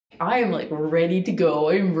I am like ready to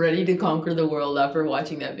go. I'm ready to conquer the world after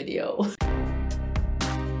watching that video.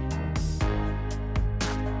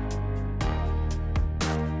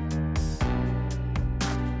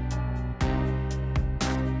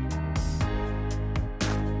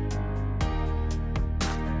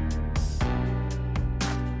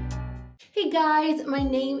 Hey guys, my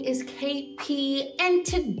name is KP, and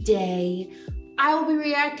today I will be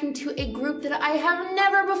reacting to a group that I have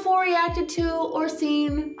never before reacted to or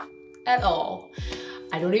seen at all.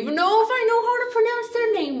 I don't even know if I know how to pronounce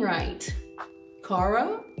their name right.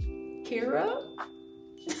 Kira?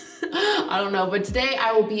 I don't know, but today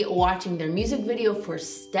I will be watching their music video for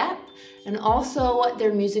Step and also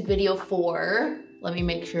their music video for, let me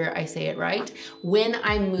make sure I say it right, When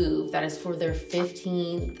I Move. That is for their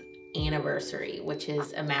 15th anniversary, which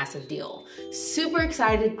is a massive deal. Super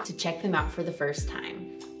excited to check them out for the first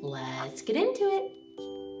time. Let's get into it.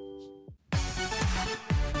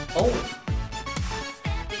 Oh.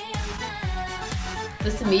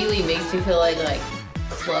 This immediately makes me feel like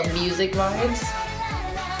club music vibes.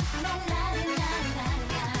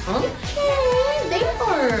 Okay,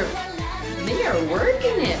 they are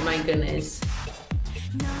working it, my goodness.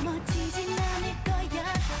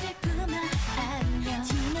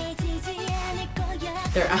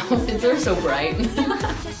 Their outfits are so bright.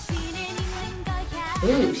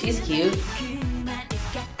 Ooh, she's cute.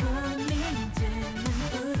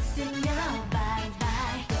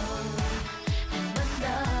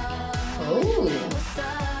 Oh.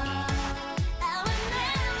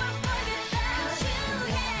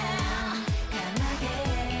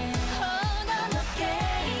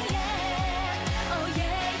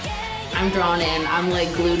 I'm drawn in. I'm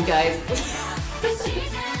like glued, guys.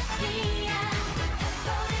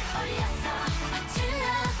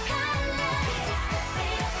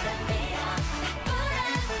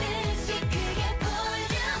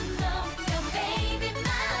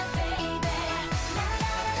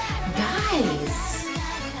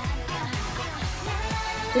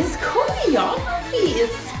 This choreography is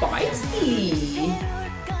spicy.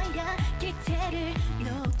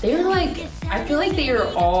 They're like, I feel like they are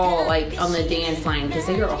all like on the dance line because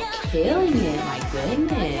they are all killing it. My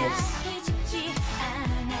goodness.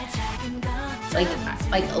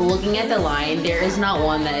 Like looking at the line, there is not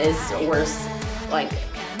one that is worse. Like,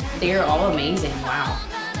 they are all amazing. Wow.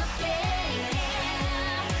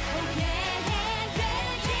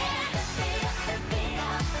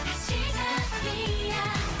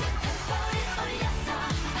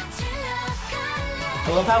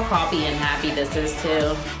 I love how poppy and happy this is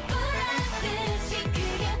too.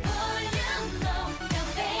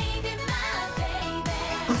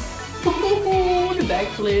 The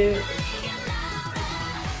backflip.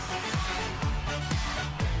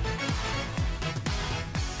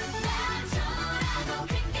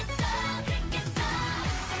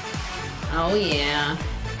 Oh yeah.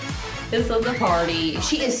 This is the party.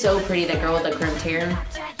 She is so pretty, that girl with the crimped hair.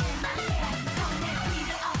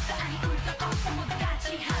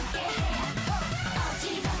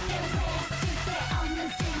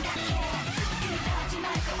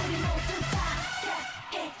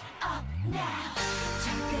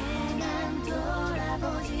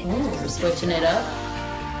 Ooh, we're switching it up.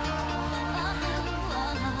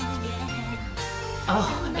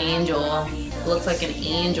 Oh, angel. Looks like an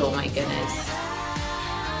angel, my goodness.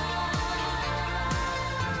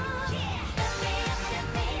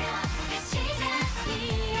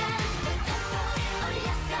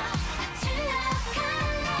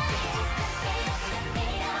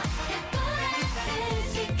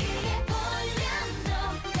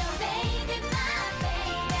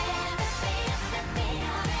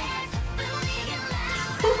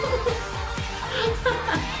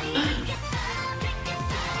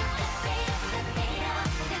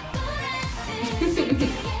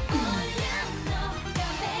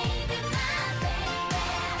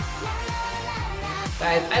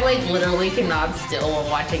 Guys, I like literally cannot still while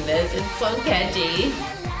watching this. It's so catchy.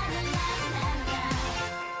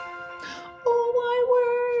 Oh my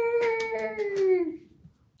word!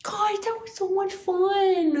 Guys, that was so much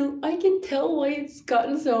fun. I can tell why it's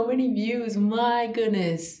gotten so many views. My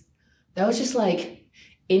goodness. That was just like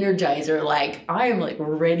energizer. Like, I am like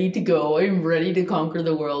ready to go. I'm ready to conquer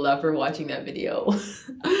the world after watching that video.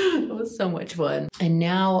 It was so much fun. And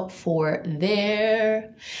now for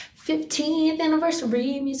their 15th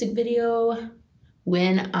anniversary music video,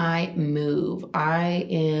 When I Move. I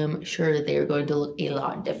am sure they're going to look a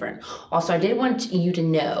lot different. Also, I did want you to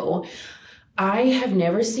know, I have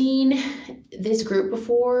never seen this group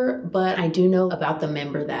before, but I do know about the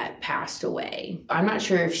member that passed away. I'm not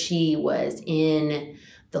sure if she was in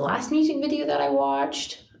the last music video that I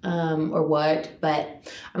watched, or what,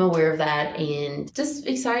 but I'm aware of that and just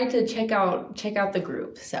excited to check out the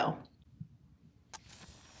group. So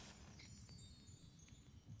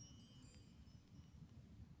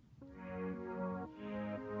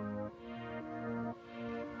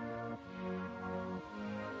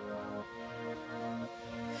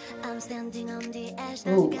I'm standing on the edge.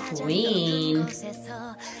 oh, Queen.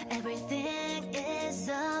 Everything is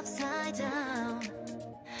upside down.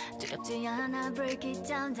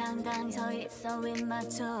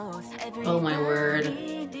 Oh my word.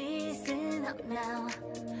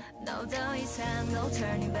 No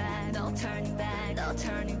turning back, no turning back, no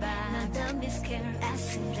turning back. Don't be scared.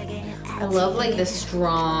 I love like the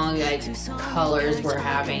strong like colors we're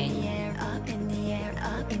having.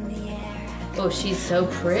 Oh, she's so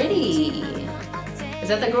pretty. Is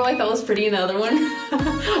that the girl I thought was pretty in the other one?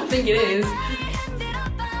 I think it is.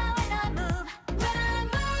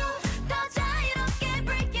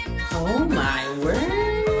 Oh my word.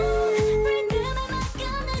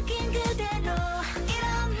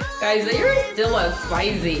 Guys, they are still a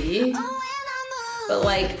spicy, but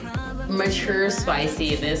like mature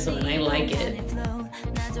spicy in this one. I like it.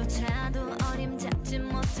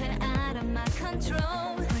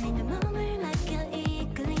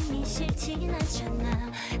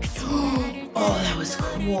 Oh, that was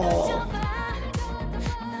cool.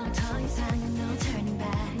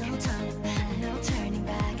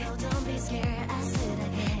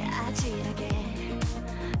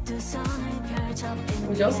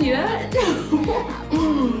 Did y'all see that?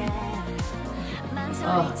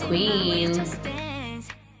 Oh, Queen.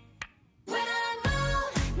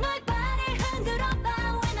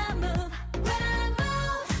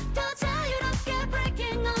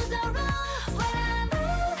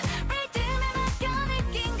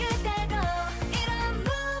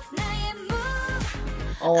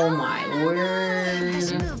 Oh my word.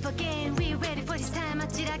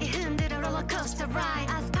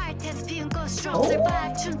 Oh.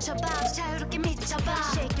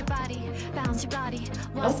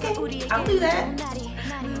 Okay, I'll do that.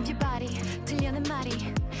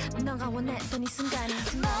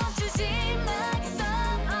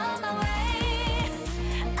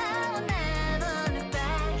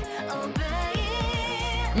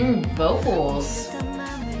 Vocals.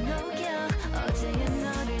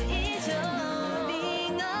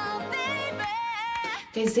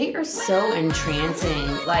 Guys, they are so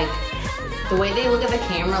entrancing. Like, the way they look at the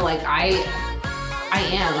camera, like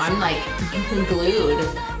I'm like glued.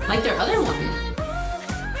 Like their other one.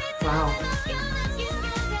 Wow.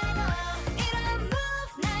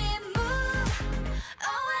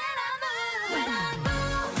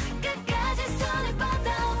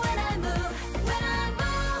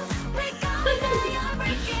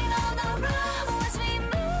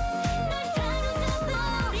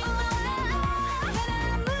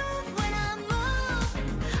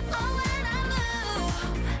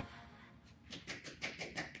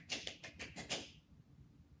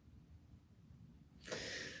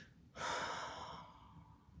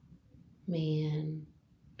 Man.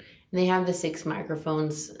 And they have the 6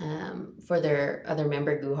 microphones for their other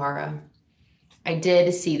member, Guhara. I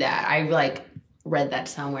did see that. I like read that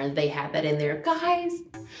somewhere. They had that in there. Guys,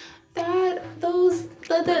 those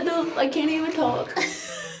I can't even talk.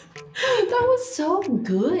 That was so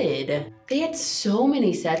good. They had so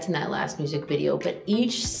many sets in that last music video, but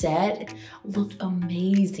each set looked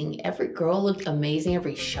amazing. Every girl looked amazing,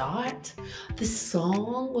 every shot. The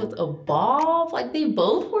song was a bop. Like they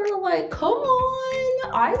both were like, come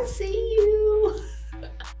on, I see you.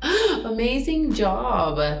 Amazing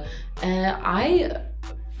job. I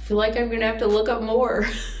feel like I'm gonna have to look up more.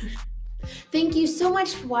 Thank you so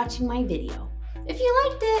much for watching my video. If you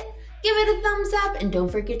liked it, give it a thumbs up and don't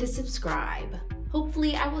forget to subscribe.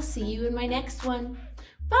 Hopefully I will see you in my next one.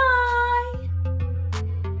 Bye!